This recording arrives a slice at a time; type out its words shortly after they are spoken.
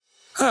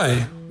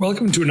Hi,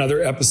 welcome to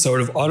another episode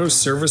of Auto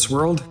Service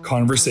World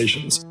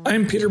Conversations.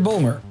 I'm Peter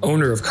Bulmer,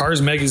 owner of Cars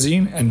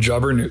Magazine and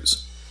Jobber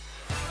News.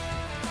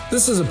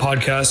 This is a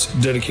podcast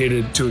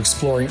dedicated to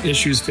exploring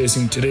issues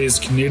facing today's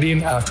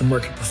Canadian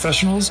aftermarket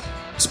professionals,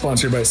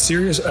 sponsored by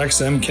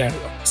SiriusXM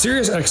Canada.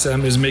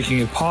 SiriusXM is making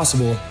it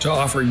possible to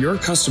offer your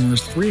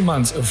customers 3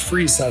 months of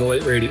free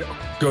satellite radio.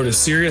 Go to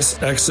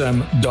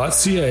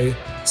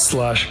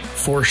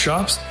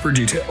SiriusXM.ca/4shops for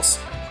details.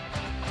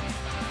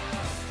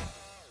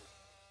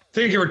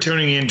 Thank you for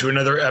tuning in to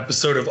another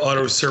episode of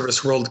Auto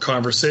Service World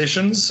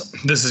Conversations.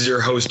 This is your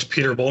host,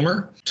 Peter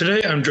Bulmer.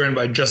 Today, I'm joined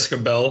by Jessica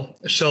Bell,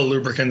 Shell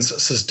Lubricants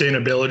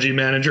Sustainability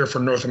Manager for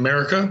North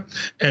America,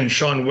 and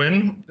Sean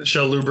Wynn,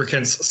 Shell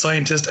Lubricants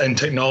Scientist and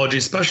Technology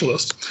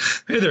Specialist.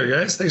 Hey there,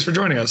 guys. Thanks for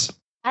joining us.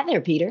 Hi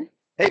there, Peter.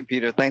 Hey,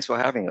 Peter. Thanks for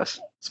having us.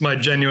 It's my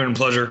genuine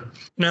pleasure.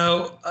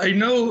 Now, I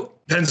know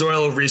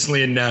Pennzoil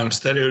recently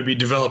announced that it would be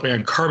developing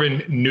a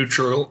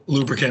carbon-neutral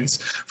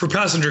lubricants for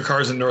passenger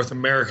cars in North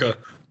America.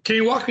 Can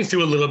you walk me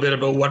through a little bit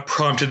about what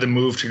prompted the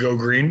move to go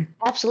green?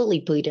 Absolutely,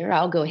 Peter.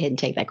 I'll go ahead and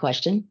take that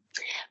question.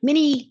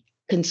 Many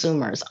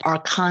consumers are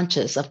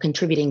conscious of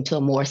contributing to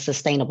a more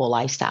sustainable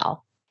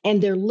lifestyle,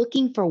 and they're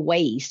looking for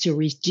ways to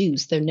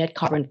reduce their net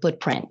carbon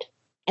footprint.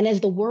 And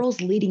as the world's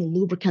leading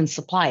lubricant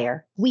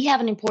supplier, we have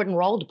an important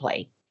role to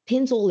play.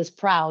 Pennzoil is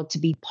proud to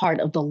be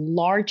part of the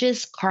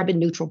largest carbon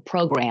neutral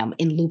program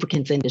in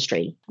lubricants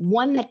industry,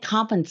 one that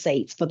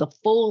compensates for the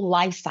full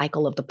life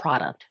cycle of the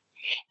product.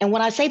 And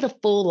when I say the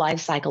full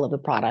life cycle of a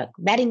product,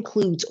 that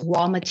includes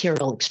raw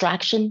material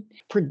extraction,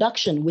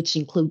 production, which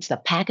includes the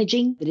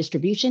packaging, the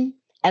distribution,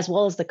 as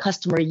well as the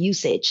customer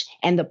usage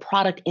and the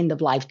product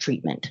end-of-life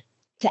treatment.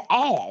 To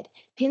add,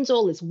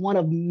 Pennzoil is one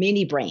of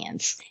many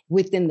brands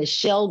within the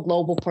Shell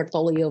global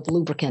portfolio of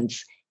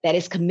lubricants that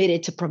is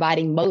committed to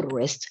providing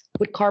motorists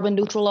with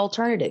carbon-neutral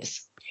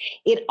alternatives.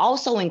 It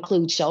also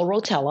includes Shell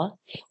Rotella,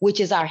 which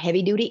is our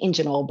heavy-duty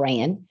engine oil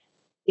brand.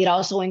 It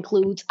also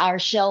includes our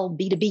Shell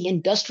B2B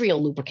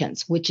industrial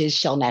lubricants, which is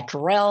Shell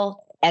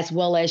Naturel, as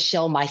well as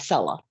Shell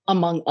Micella,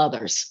 among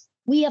others.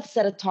 We have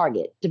set a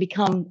target to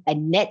become a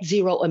net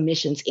zero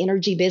emissions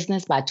energy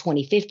business by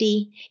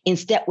 2050 in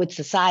step with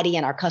society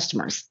and our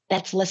customers.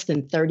 That's less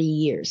than 30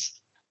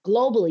 years.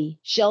 Globally,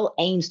 Shell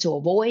aims to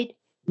avoid,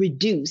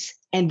 reduce,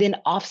 and then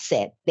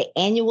offset the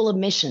annual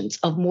emissions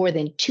of more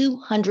than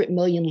 200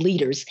 million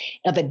liters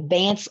of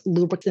advanced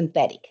lubricant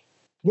synthetic.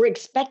 We're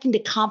expecting to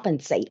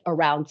compensate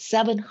around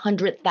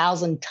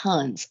 700,000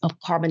 tons of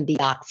carbon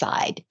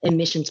dioxide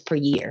emissions per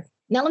year.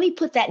 Now, let me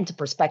put that into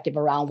perspective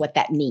around what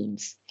that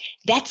means.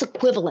 That's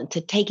equivalent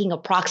to taking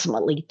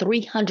approximately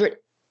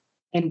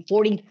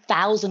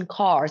 340,000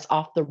 cars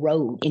off the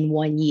road in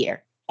 1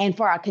 year. And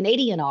for our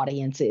Canadian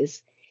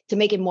audiences, to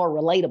make it more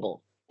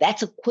relatable,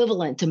 that's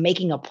equivalent to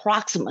making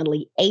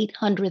approximately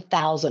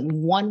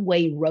 800,000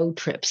 one-way road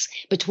trips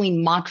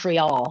between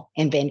Montreal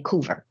and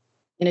Vancouver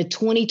in a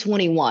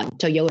 2021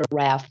 Toyota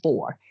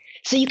RAV4.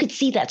 So you could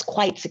see that's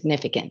quite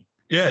significant.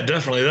 Yeah,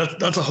 definitely.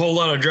 That's a whole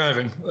lot of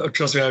driving.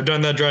 Trust me, I've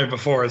done that drive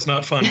before. It's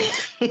not fun.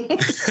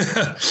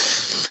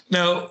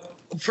 Now,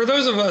 for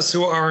those of us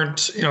who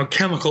aren't,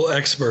 chemical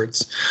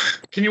experts,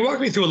 can you walk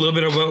me through a little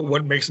bit about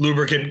what makes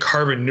lubricant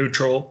carbon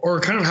neutral,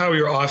 or kind of how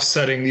you're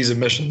offsetting these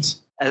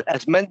emissions?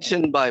 As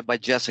mentioned by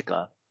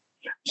Jessica,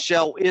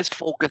 Shell is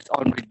focused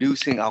on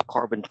reducing our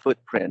carbon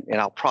footprint in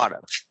our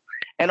products,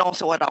 and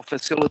also at our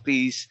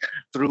facilities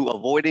through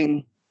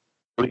avoiding,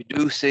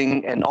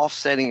 reducing, and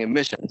offsetting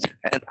emissions.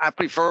 And I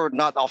prefer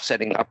not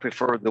offsetting, I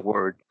prefer the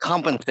word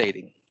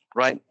compensating,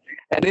 right?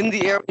 And in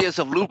the areas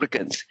of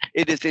lubricants,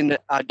 it is in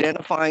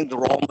identifying the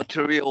raw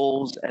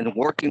materials and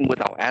working with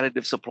our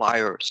additive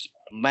suppliers,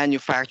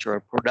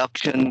 manufacturer,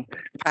 production,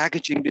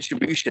 packaging,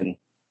 distribution,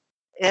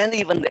 and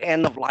even the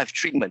end-of-life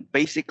treatment,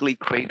 basically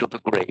cradle to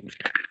grave,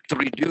 to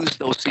reduce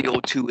those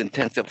CO2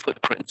 intensive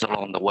footprints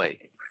along the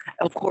way.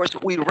 Of course,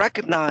 we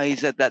recognize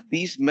that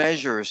these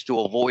measures to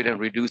avoid and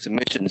reduce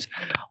emissions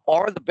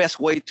are the best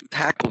way to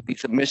tackle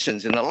these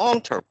emissions in the long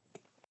term,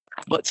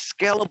 but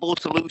scalable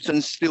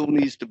solutions still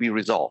needs to be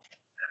resolved.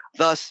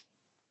 Thus,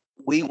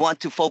 we want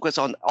to focus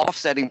on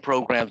offsetting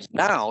programs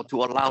now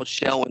to allow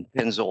Shell and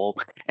Pennzoil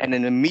an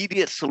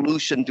immediate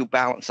solution to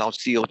balance our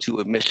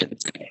CO2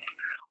 emissions.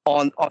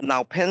 On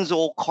our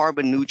Pennzoil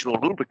carbon neutral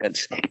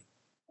lubricants,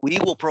 we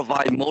will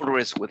provide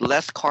motorists with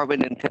less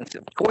carbon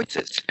intensive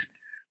choices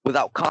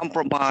without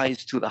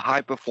compromise to the high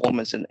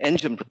performance and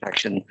engine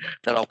protection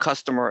that our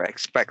customer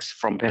expects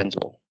from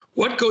Pennzoil.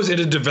 What goes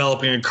into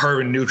developing a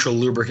carbon neutral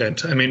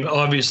lubricant? I mean,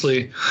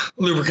 obviously,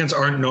 lubricants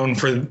aren't known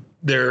for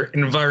their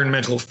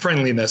environmental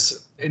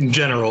friendliness in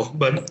general,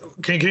 but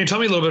can you tell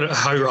me a little bit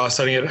how you're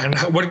offsetting it and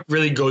what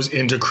really goes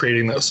into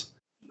creating this?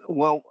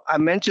 Well, I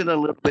mentioned a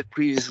little bit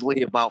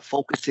previously about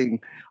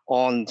focusing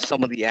on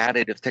some of the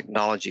additive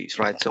technologies,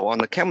 right? So on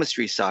the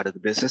chemistry side of the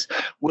business,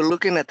 we're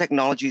looking at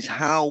technologies,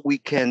 how we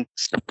can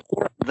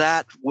support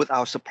that with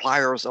our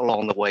suppliers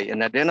along the way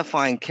and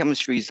identifying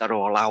chemistries that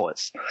will allow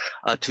us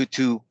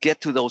to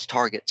get to those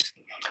targets.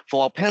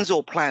 For our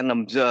Pennzoil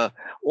Platinum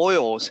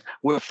oils,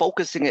 we're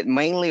focusing it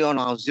mainly on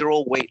our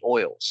zero weight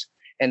oils.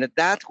 and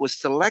that was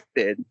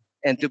selected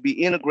and to be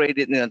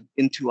integrated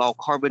into our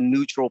carbon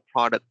neutral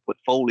product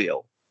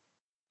portfolio.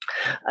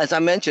 As I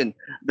mentioned,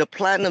 the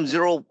Platinum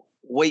Zero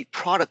Weight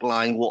product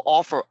line will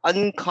offer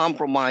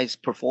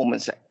uncompromised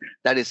performance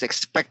that is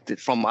expected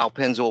from our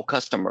Pennzoil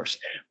customers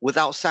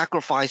without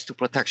sacrifice to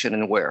protection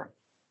and wear.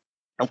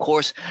 Of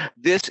course,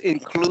 this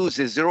includes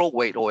the zero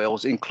weight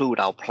oils, include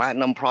our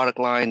Platinum product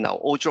line, our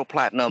Ultra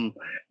Platinum,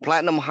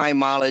 Platinum High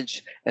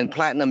Mileage, and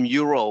Platinum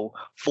Euro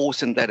full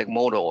synthetic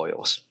motor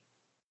oils.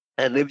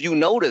 And if you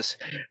notice,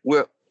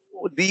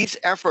 these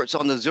efforts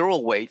on the zero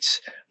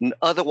weights,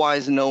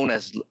 otherwise known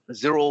as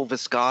zero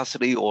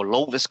viscosity or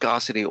low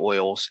viscosity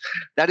oils,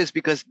 that is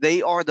because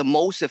they are the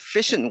most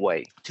efficient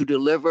way to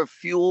deliver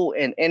fuel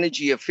and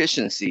energy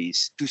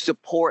efficiencies to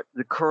support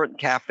the current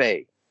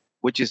CAFE,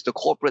 which is the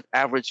corporate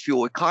average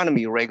fuel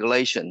economy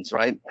regulations,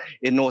 right?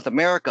 In North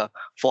America,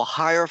 for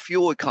higher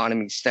fuel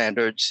economy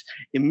standards,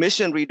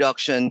 emission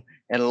reduction,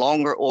 and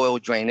longer oil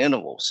drain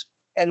intervals.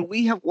 And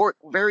we have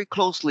worked very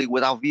closely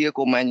with our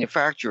vehicle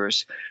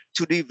manufacturers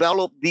to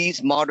develop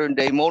these modern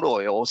day motor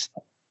oils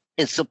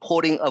in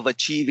supporting of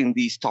achieving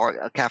these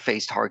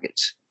CAFE's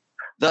targets.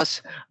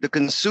 Thus, the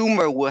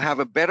consumer will have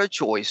a better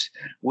choice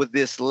with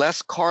this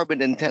less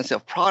carbon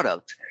intensive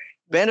product,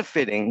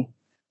 benefiting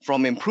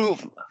from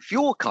improved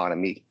fuel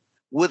economy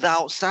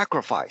without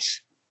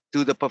sacrifice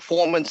to the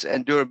performance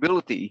and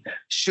durability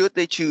should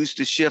they choose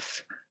to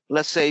shift,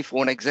 let's say,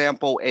 for an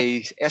example,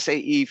 a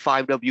SAE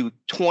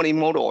 5W20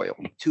 motor oil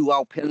to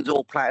our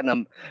Pennzoil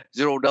Platinum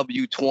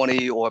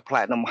 0W20 or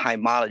Platinum High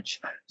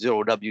Mileage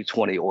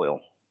 0W20 oil.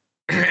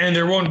 And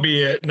there won't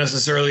be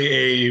necessarily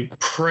a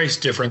price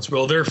difference,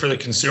 will there, for the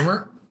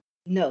consumer?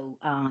 No,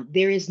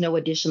 there is no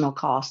additional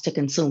cost to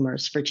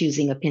consumers for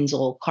choosing a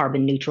Pennzoil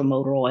carbon neutral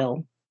motor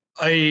oil.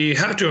 I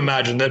have to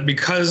imagine that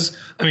because,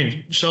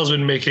 Shell's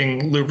been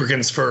making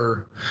lubricants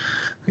for,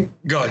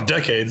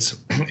 decades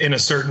in a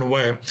certain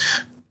way.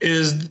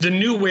 Is the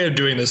new way of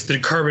doing this, the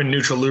carbon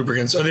neutral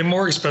lubricants, are they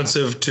more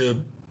expensive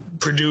to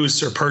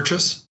produce or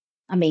purchase?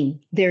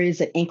 There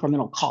is an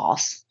incremental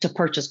cost to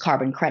purchase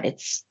carbon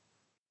credits.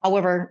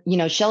 However,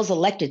 Shell's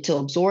elected to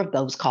absorb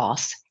those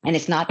costs, and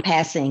it's not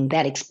passing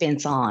that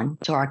expense on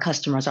to our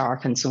customers or our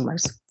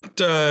consumers.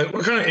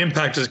 What kind of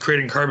impact does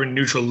creating carbon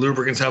neutral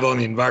lubricants have on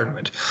the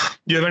environment?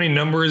 Do you have any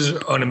numbers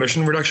on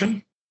emission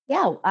reduction?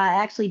 Yeah,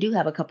 I actually do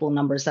have a couple of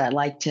numbers that I'd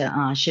like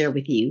to share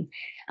with you.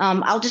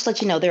 I'll just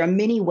let you know there are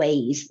many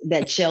ways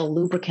that Shell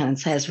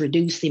Lubricants has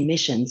reduced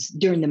emissions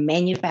during the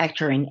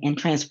manufacturing and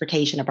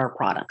transportation of our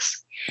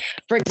products.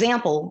 For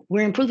example,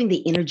 we're improving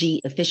the energy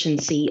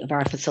efficiency of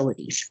our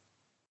facilities.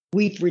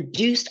 We've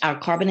reduced our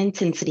carbon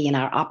intensity in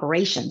our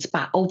operations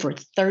by over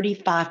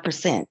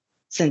 35%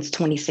 since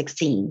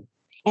 2016.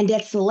 And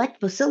at select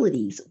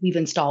facilities, we've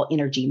installed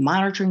energy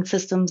monitoring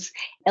systems,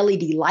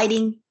 LED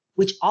lighting,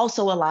 which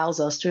also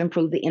allows us to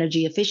improve the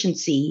energy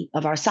efficiency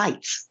of our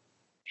sites.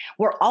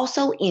 We're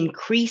also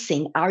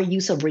increasing our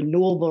use of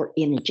renewable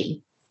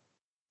energy.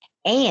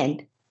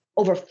 And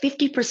over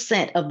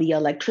 50% of the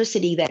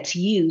electricity that's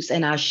used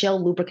in our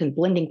Shell lubricant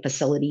blending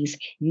facilities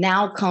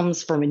now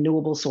comes from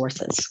renewable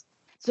sources.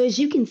 So as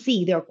you can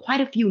see, there are quite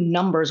a few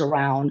numbers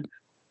around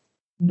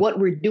what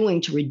we're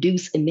doing to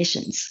reduce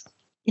emissions.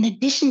 In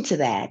addition to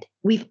that,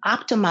 we've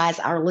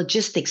optimized our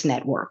logistics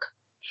network,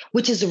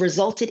 which has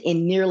resulted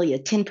in nearly a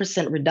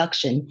 10%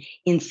 reduction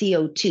in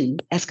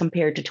CO2 as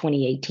compared to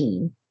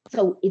 2018.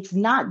 So it's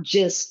not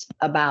just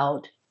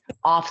about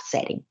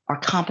offsetting or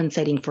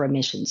compensating for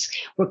emissions.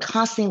 We're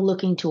constantly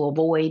looking to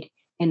avoid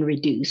and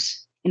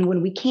reduce. And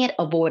when we can't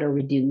avoid or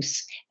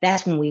reduce,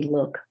 that's when we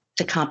look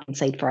to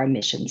compensate for our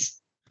emissions.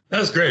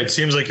 That's great. It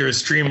seems like you're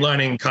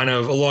streamlining kind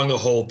of along the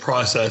whole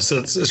process. So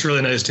it's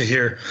really nice to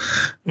hear.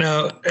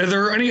 Now, are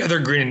there any other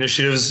green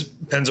initiatives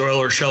Pennzoil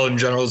or Shell in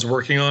general is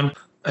working on?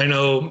 I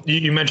know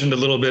you mentioned a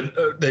little bit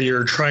that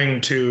you're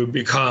trying to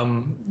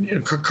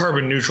become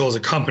carbon neutral as a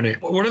company.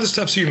 What are the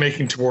steps you're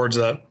making towards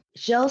that?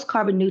 Shell's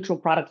carbon neutral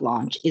product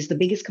launch is the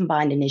biggest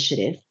combined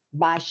initiative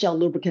by Shell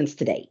Lubricants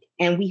to date.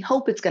 And we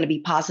hope it's going to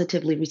be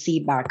positively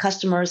received by our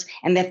customers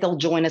and that they'll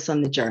join us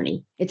on the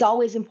journey. It's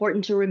always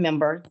important to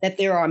remember that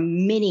there are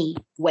many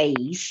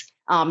ways,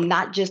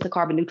 not just the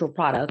carbon neutral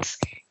products,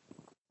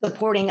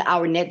 supporting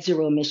our net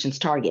zero emissions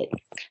target.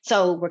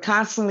 So we're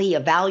constantly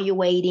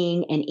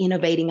evaluating and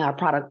innovating our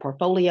product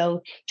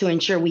portfolio to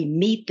ensure we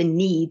meet the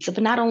needs of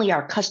not only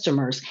our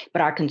customers,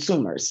 but our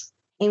consumers.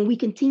 And we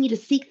continue to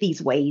seek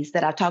these ways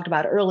that I talked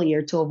about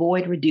earlier to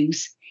avoid,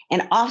 reduce,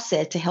 and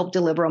offset to help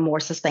deliver a more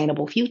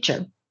sustainable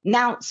future.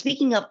 Now,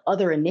 speaking of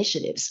other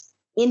initiatives,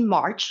 in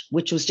March,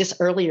 which was just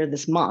earlier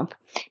this month,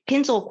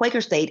 Pennzoil Quaker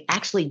State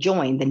actually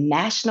joined the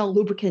National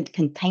Lubricant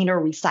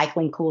Container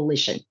Recycling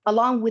Coalition,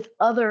 along with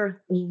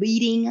other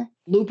leading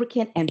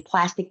lubricant and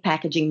plastic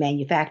packaging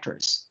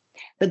manufacturers.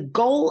 The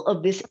goal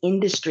of this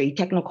industry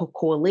technical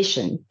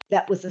coalition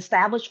that was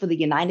established for the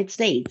United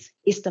States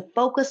is to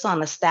focus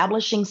on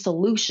establishing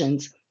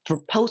solutions for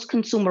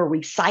post-consumer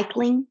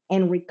recycling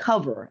and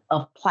recovery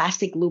of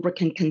plastic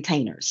lubricant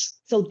containers.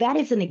 So that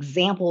is an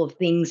example of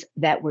things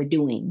that we're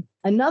doing.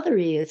 Another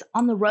is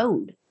on the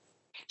road.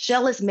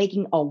 Shell is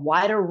making a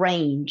wider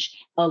range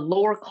of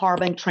lower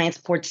carbon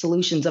transport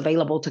solutions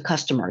available to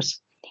customers,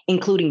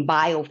 including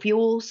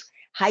biofuels,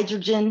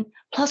 hydrogen,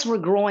 plus we're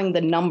growing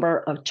the number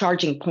of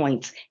charging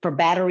points for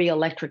battery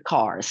electric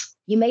cars.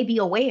 You may be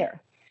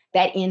aware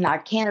that in our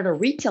Canada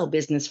retail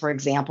business, for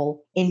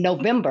example, in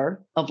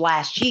November of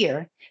last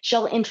year,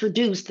 Shell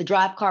introduced the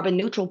Drive Carbon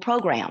Neutral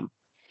program,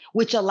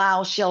 which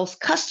allows Shell's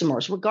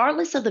customers,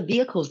 regardless of the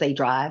vehicles they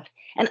drive,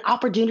 an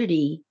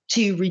opportunity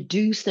to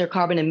reduce their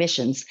carbon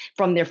emissions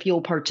from their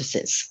fuel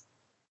purchases.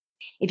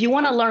 If you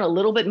want to learn a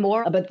little bit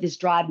more about this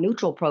Drive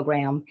Neutral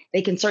program,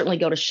 they can certainly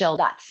go to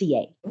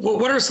shell.ca.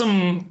 What are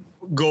some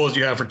goals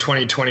you have for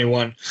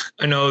 2021?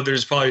 I know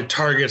there's probably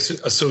targets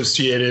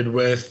associated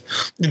with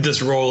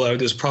this rollout.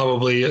 There's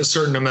probably a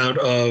certain amount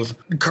of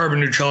carbon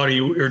neutrality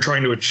you're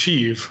trying to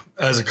achieve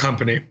as a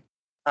company.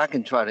 I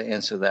can try to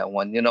answer that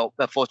one.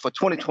 For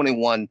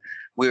 2021,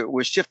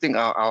 we're shifting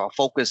our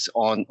focus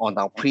on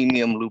our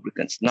premium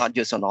lubricants, not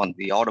just on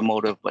the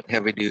automotive, but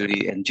heavy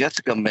duty. And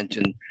Jessica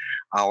mentioned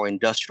our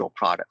industrial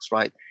products,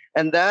 right?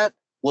 And that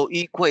will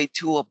equate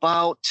to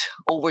about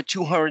over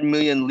 200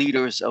 million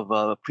liters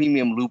of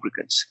premium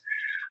lubricants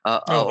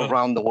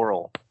around the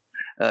world.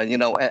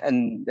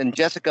 And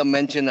Jessica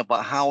mentioned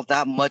about how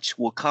that much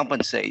will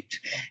compensate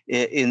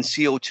in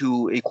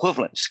CO2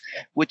 equivalents,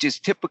 which is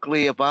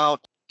typically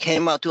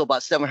came out to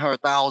about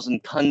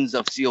 700,000 tons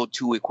of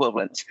CO2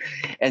 equivalents.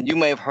 And you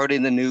may have heard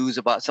in the news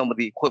about some of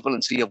the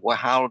equivalency of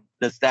how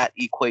does that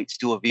equate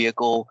to a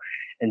vehicle.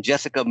 And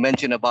Jessica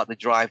mentioned about the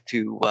drive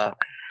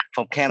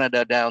from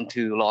Canada down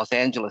to Los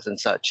Angeles and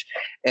such.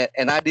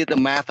 And I did the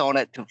math on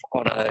it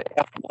on a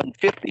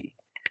F-150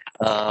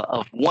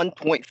 of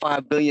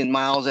 1.5 billion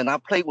miles. And I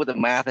played with the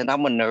math, and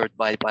I'm a nerd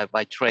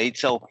by trade.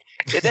 So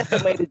it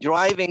estimated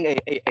driving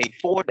a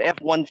Ford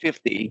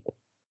F-150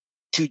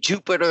 to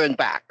Jupiter and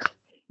back.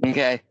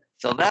 Okay,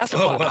 so that's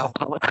about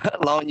how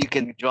long you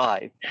can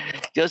drive,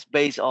 just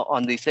based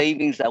on the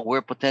savings that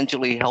we're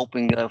potentially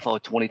helping for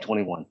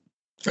 2021.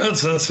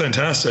 That's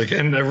fantastic,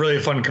 and a really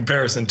fun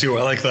comparison too.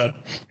 I like that.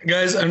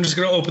 Guys, I'm just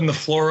going to open the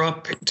floor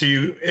up to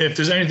you. If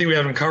there's anything we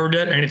haven't covered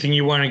yet, anything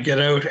you want to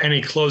get out,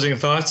 any closing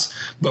thoughts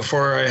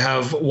before I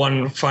have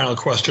one final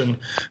question,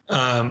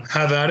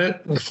 have at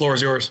it. The floor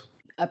is yours.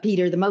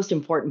 Peter, the most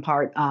important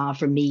part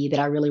for me that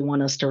I really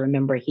want us to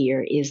remember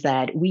here is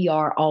that we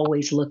are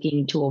always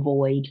looking to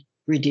avoid,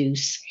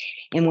 reduce.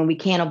 And when we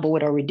can't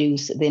avoid or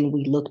reduce, then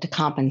we look to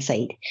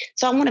compensate.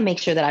 So I want to make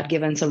sure that I've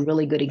given some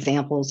really good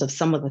examples of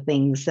some of the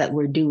things that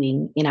we're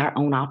doing in our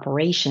own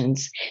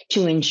operations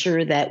to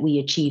ensure that we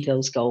achieve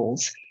those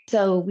goals.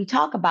 So we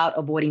talk about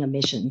avoiding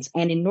emissions.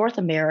 And in North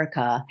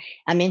America,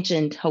 I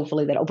mentioned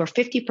hopefully that over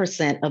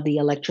 50% of the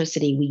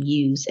electricity we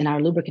use in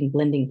our lubricant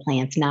blending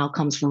plants now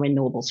comes from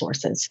renewable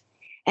sources.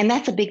 And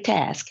that's a big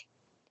task.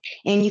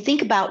 And you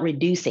think about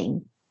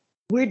reducing,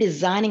 we're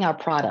designing our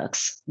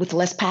products with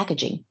less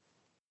packaging.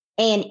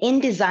 And in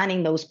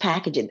designing those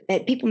packages,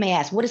 people may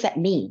ask, what does that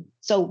mean?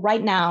 So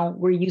right now,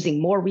 we're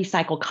using more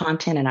recycled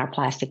content in our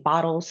plastic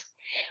bottles.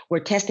 We're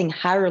testing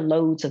higher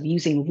loads of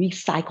using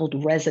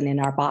recycled resin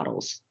in our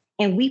bottles.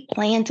 And we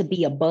plan to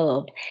be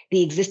above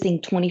the existing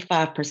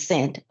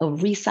 25% of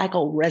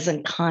recycled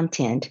resin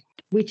content,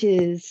 which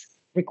is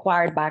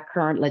required by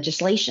current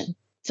legislation.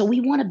 So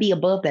we want to be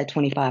above that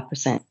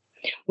 25%.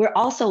 We're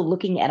also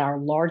looking at our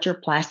larger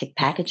plastic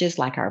packages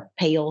like our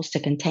pails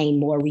to contain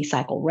more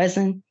recycled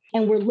resin.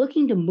 And we're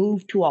looking to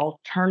move to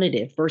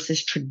alternative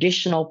versus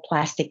traditional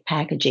plastic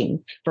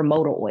packaging for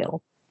motor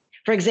oil.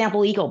 For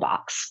example,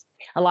 EcoBox.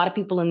 A lot of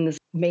people in this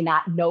may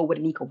not know what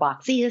an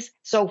EcoBox is.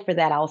 So for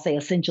that, I'll say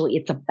essentially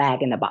it's a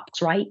bag in a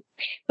box, right?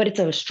 But it's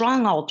a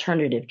strong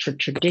alternative to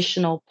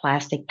traditional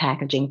plastic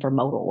packaging for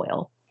motor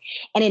oil.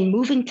 And in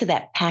moving to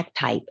that pack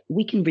type,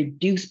 we can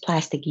reduce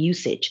plastic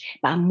usage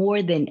by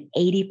more than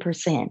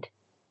 80%.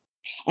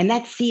 And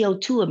that's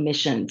CO2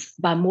 emissions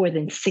by more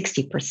than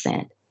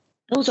 60%.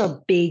 Those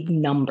are big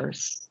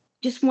numbers.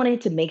 Just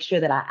wanted to make sure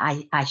that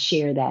I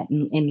share that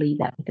and leave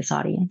that with this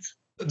audience.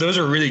 Those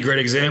are really great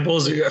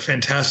examples,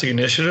 fantastic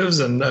initiatives,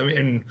 and I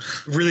mean,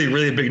 really,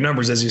 really big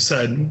numbers, as you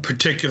said,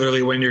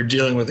 particularly when you're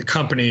dealing with a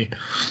company,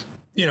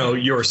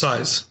 your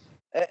size.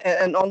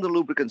 And on the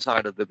lubricant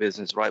side of the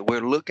business, right,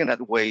 we're looking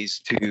at ways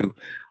to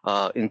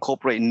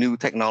incorporate new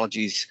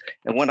technologies.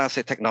 And when I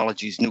say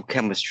technologies, new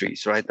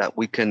chemistries, right, that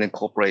we can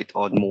incorporate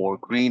on more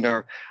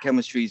greener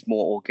chemistries,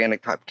 more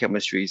organic type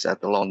chemistries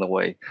along the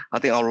way. I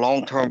think our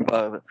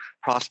long-term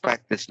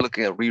prospect is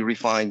looking at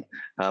re-refined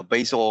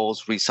base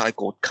oils,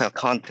 recycled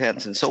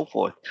contents, and so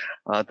forth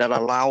that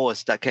allow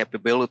us that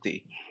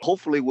capability.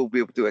 Hopefully, we'll be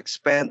able to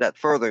expand that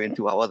further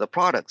into our other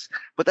products.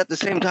 But at the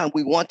same time,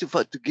 we want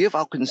to give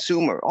our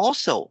consumer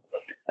also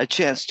a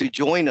chance to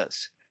join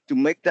us to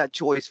make that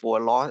choice for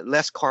a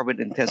less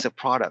carbon-intensive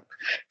product,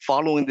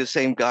 following the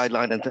same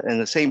guideline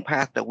and the same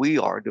path that we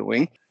are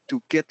doing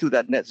to get to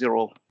that net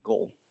zero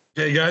goal.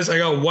 Okay, guys, I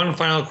got one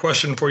final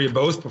question for you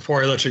both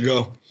before I let you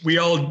go. We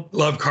all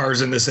love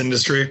cars in this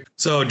industry.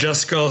 So,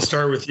 Jessica, I'll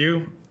start with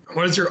you.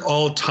 What is your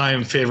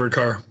all-time favorite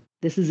car?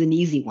 This is an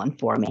easy one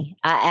for me.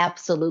 I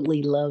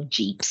absolutely love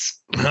Jeeps.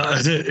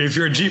 If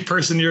you're a Jeep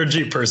person, you're a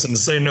Jeep person.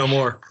 Say no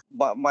more.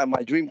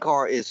 My dream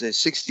car is a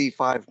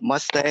 65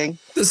 Mustang.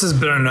 This has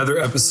been another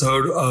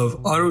episode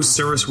of Auto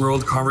Service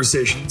World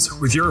Conversations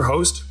with your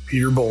host,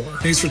 Peter Bolmer.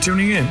 Thanks for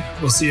tuning in.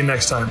 We'll see you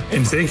next time.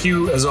 And thank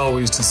you, as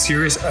always, to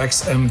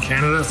SiriusXM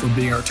Canada for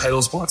being our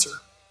title sponsor.